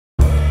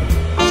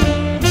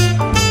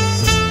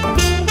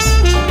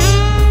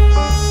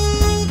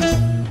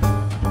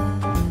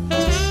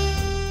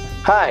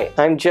Hi,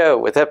 I'm Joe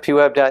with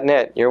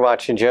Fpweb.net. You're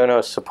watching Joe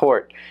Knows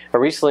Support. I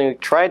recently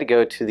tried to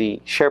go to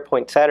the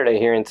SharePoint Saturday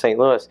here in St.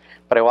 Louis,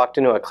 but I walked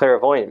into a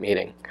clairvoyant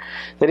meeting.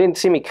 They didn't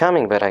see me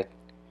coming, but I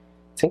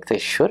think they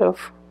should have.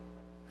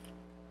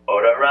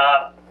 Order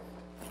up.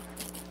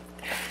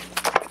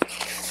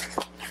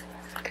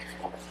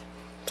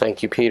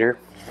 Thank you, Peter.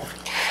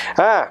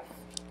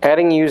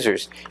 Adding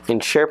users in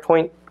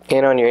SharePoint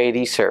and on your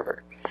AD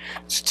server.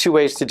 There's two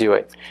ways to do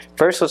it.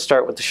 First, let's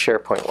start with the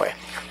SharePoint way.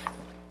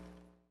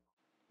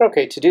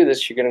 Okay, to do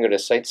this, you're going to go to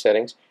Site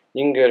Settings.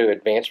 You can go to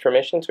Advanced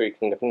Permissions, or you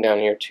can come down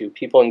here to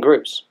People and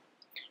Groups.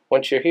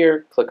 Once you're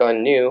here, click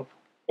on New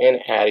and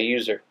Add a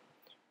User.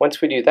 Once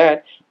we do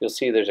that, you'll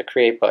see there's a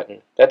Create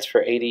button. That's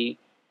for AD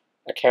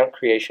account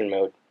creation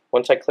mode.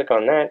 Once I click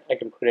on that, I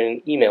can put in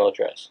an email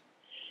address.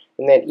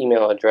 And that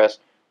email address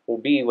will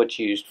be what's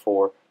used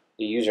for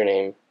the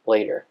username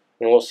later.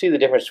 And we'll see the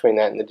difference between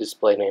that and the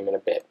display name in a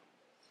bit.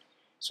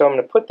 So I'm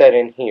going to put that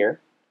in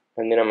here,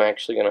 and then I'm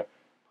actually going to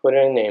put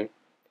in a name.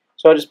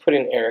 So I'll just put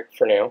in Eric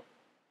for now,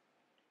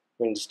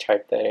 and just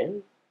type that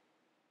in,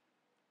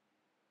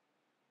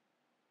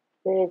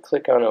 and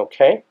click on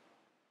OK.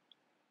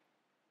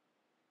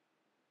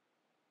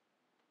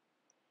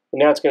 And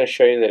now it's going to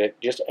show you that it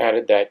just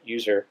added that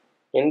user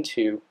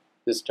into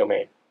this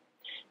domain.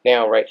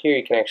 Now right here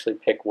you can actually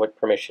pick what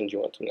permissions you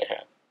want them to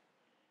have.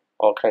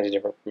 All kinds of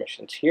different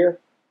permissions here.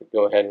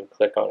 Go ahead and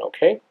click on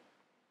OK.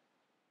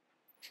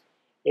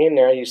 And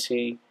now you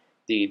see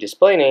the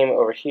display name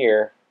over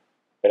here,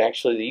 but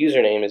actually the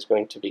username is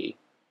going to be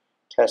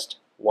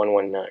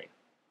test119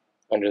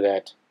 under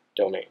that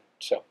domain.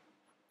 So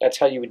that's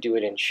how you would do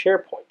it in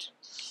SharePoint.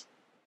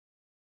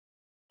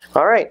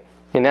 Alright,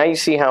 and now you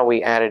see how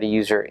we added a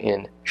user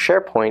in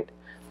SharePoint.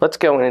 Let's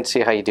go in and see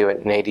how you do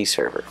it in AD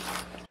server.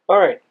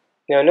 Alright,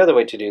 now another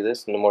way to do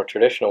this, in the more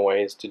traditional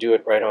way, is to do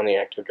it right on the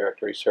Active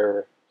Directory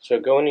server. So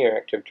go into your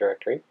Active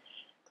Directory,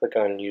 click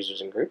on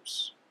Users and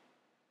Groups.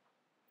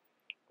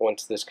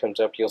 Once this comes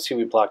up, you'll see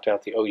we blocked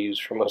out the OUs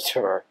for most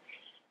of our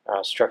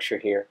structure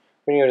here.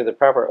 When you go to the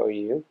proper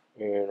OU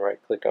and right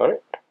click on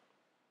it,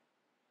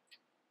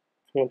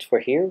 once we're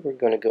here, we're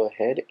going to go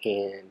ahead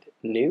and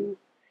New,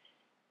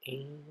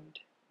 and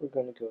we're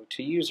going to go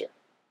to User.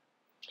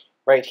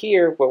 Right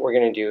here, what we're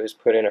going to do is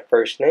put in a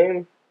first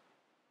name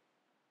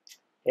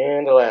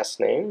and a last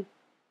name,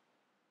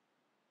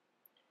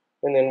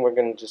 and then we're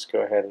going to just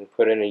go ahead and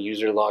put in a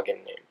user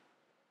login name.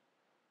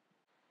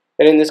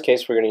 And in this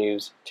case, we're going to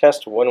use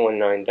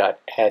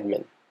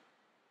test119.admin.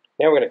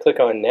 Now we're going to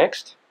click on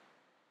Next.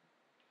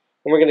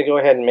 And we're going to go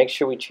ahead and make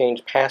sure we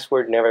change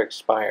password never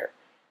expire.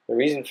 The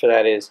reason for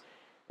that is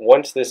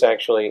once this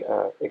actually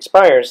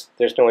expires,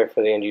 there's no way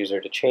for the end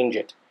user to change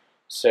it.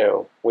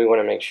 So we want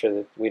to make sure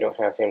that we don't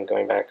have him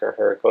going back or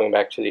her going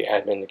back to the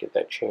admin to get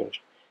that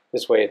changed.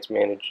 This way it's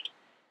managed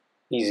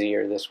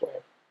easier this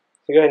way.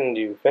 So go ahead and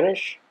do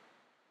Finish.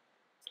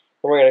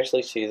 And we're going to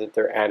actually see that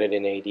they're added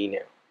in AD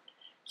now.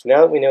 So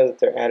now that we know that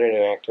they're added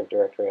in Active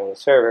Directory on the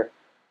server,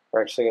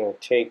 we're actually going to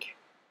take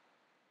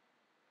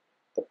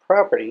the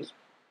properties,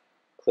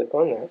 click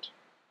on that,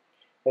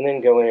 and then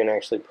go in and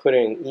actually put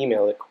in an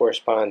email that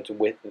corresponds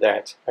with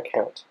that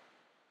account.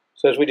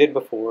 So as we did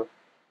before,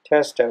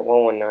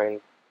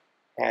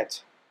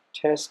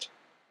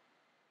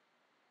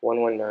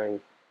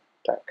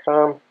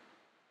 test.119@test119.com.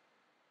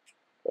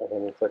 Go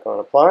ahead and click on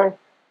Apply.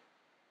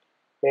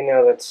 And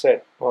now that's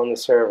set on the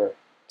server.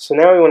 So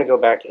now we want to go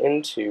back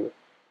into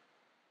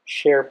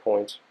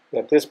SharePoint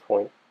at this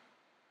point.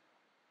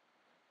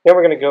 Now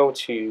we're going to go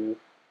to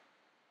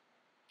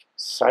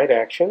Site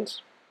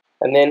Actions.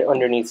 And then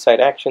underneath Site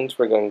Actions,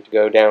 we're going to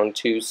go down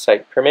to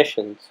Site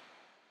Permissions.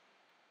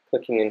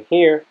 Clicking in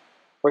here,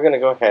 we're going to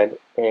go ahead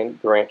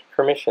and grant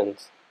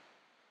permissions.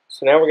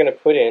 So now we're going to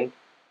put in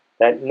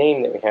that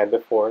name that we had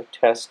before,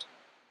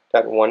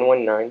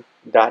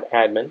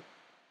 test.119.admin. And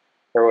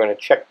we're going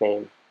to check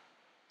name.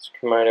 So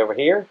come right over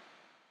here,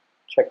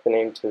 check the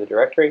name to the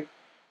directory.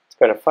 It's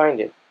going to find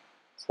it.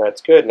 So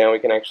that's good. Now we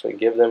can actually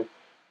give them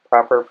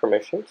proper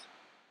permissions.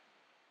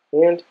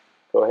 And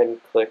go ahead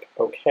and click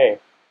OK.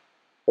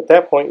 At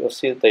that point, you'll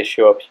see that they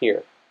show up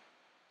here.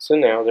 So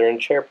now they're in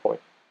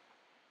SharePoint.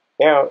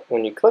 Now,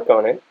 when you click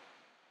on it,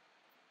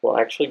 we'll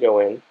actually go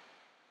in.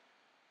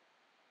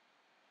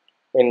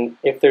 And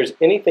if there's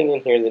anything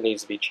in here that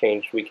needs to be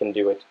changed, we can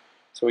do it.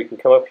 So we can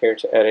come up here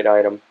to Edit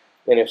Item.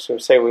 And if so,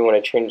 say we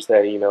want to change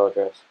that email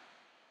address.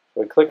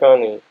 So we click on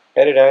the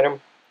Edit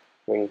Item.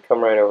 We can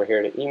come right over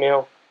here to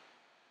Email.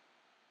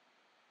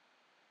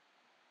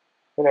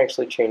 And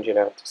actually change it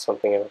out to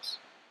something else.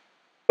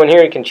 When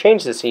here you can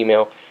change this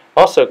email.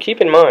 Also, keep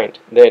in mind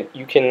that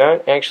you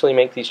cannot actually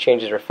make these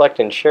changes reflect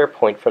in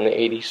SharePoint from the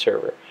AD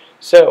server.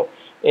 So,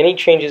 any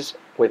changes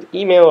with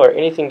email or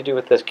anything to do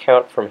with this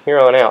account from here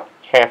on out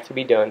have to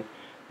be done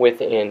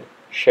within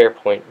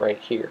SharePoint right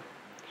here.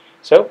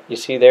 So, you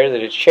see there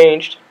that it's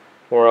changed.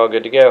 We're all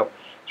good to go.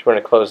 So we're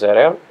going to close that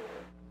out.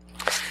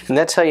 And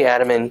that's how you add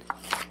them in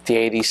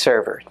the AD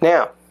server.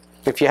 Now,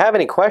 if you have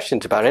any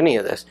questions about any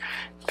of this,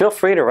 Feel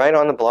free to write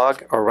on the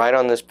blog or write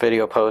on this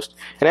video post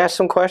and ask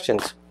some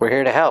questions. We're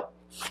here to help.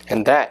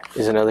 And that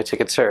is another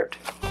ticket served.